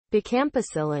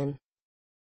Bacampicillin.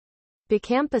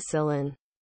 Bacampicillin.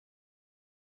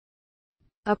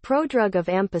 A prodrug of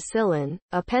ampicillin,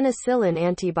 a penicillin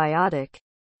antibiotic.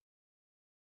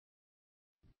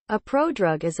 A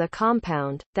prodrug is a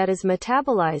compound that is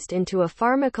metabolized into a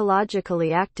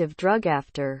pharmacologically active drug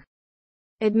after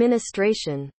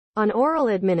administration. On oral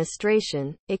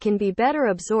administration, it can be better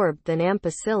absorbed than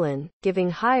ampicillin, giving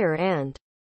higher and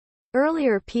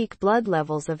earlier peak blood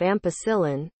levels of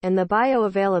ampicillin, and the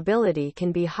bioavailability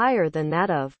can be higher than that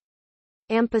of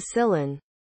ampicillin.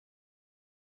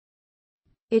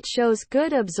 It shows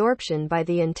good absorption by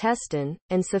the intestine,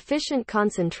 and sufficient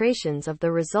concentrations of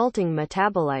the resulting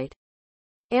metabolite.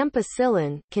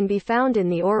 Ampicillin can be found in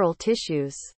the oral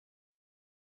tissues.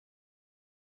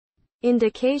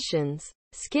 Indications: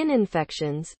 skin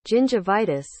infections,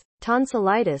 gingivitis,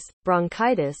 tonsillitis,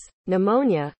 bronchitis,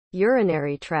 pneumonia,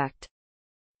 urinary tract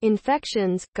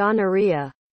infections,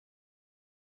 gonorrhea.